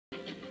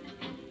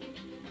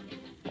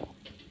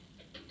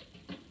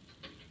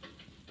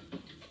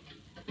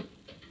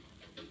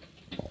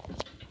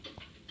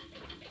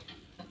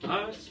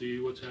I see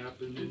what's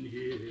happening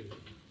here.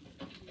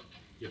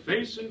 You're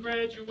facing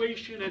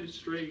graduation and it's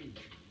strange.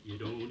 You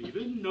don't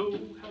even know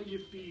how you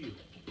feel.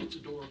 It's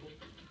adorable.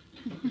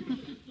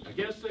 I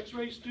guess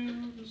X-ray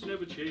students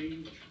never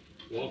change.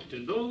 Walked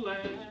in the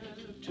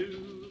lab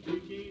to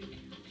begin.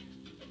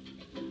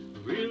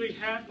 Really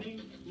happening,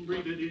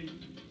 breathe it in.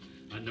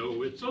 I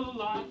know it's a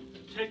lot,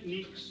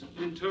 techniques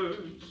and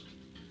turns,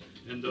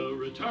 and the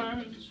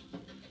returns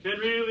can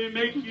really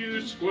make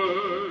you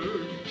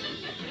squirt.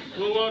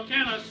 Well, what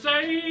can I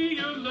say?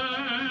 You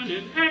learn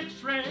in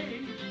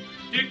X-ray,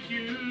 Dick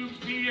cubes,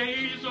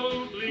 PAs,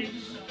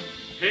 obliques.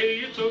 Hey,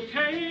 it's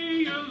okay,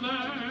 you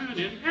learn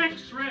in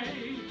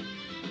X-ray.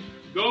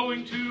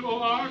 Going to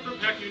OR for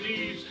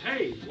pecunies.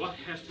 Hey, what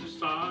has two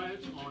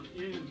sides on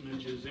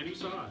images any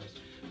size?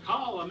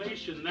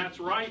 Collimation, that's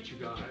right, you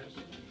guys.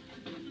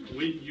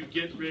 When you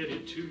get ready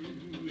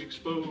to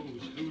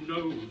expose, who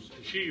knows,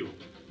 to shield,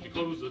 you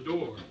close the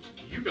door,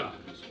 you guys.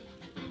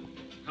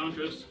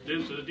 Contrast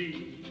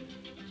density,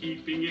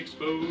 keeping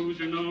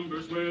exposure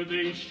numbers where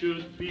they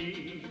should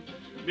be.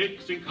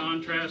 Mixing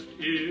contrast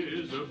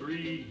is a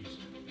breeze.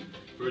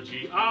 For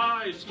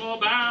GI, small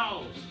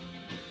bowels,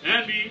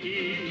 and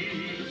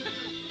BEs.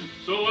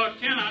 So what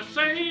can I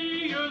say?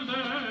 You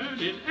learn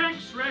in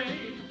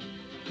X-ray.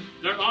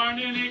 There aren't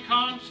any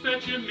comps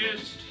that you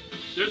missed.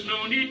 There's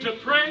no need to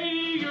pray.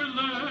 You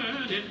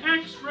learn in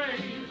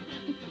X-ray.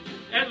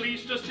 At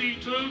least a C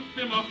took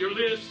them off your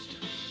list.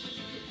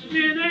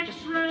 In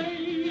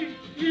X-ray,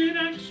 in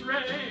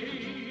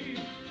X-ray.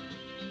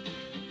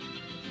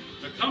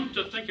 Now come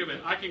to think of it,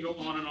 I can go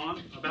on and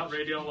on about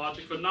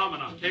radiologic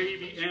phenomena,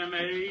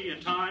 KVMA and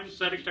time,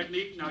 setting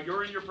technique. Now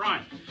you're in your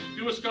prime.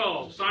 Do a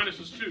skull,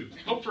 sinuses too.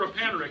 Hope for a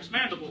panorex,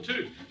 mandible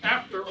too.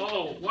 After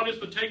all, what is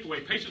the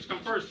takeaway? Patients come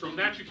first, from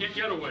that you can't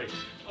get away.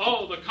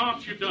 All the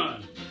comps you've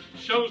done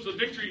shows the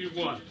victory you've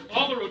won.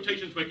 All the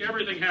rotations make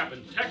everything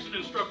happen. Texan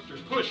instructors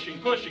pushing,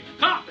 pushing.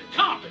 Comp it,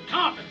 comp it,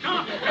 comp it,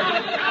 comp it,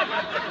 comp it, comp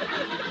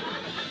it.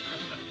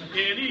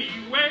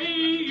 Anyway,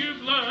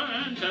 you've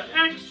learned to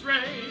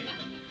X-ray.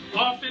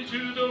 Off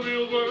into the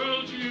real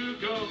world you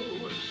go.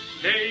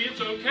 Hey,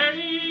 it's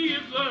okay,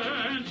 you've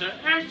learned to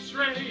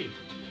X-ray.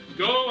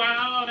 Go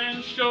out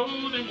and show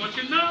them what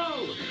you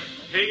know.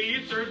 Hey,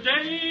 it's our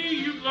day,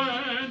 you've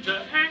learned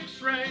to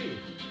X-ray.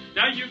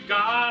 Now you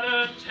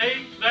gotta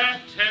take that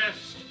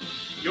test.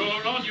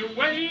 You're on your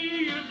way,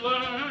 you've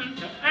learned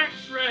to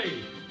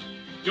X-ray.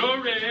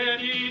 You're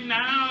ready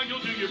now,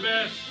 you'll do your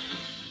best.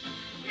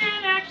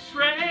 In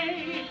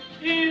X-ray,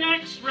 in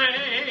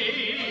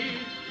X-ray.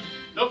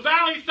 The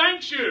Valley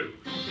thanks you.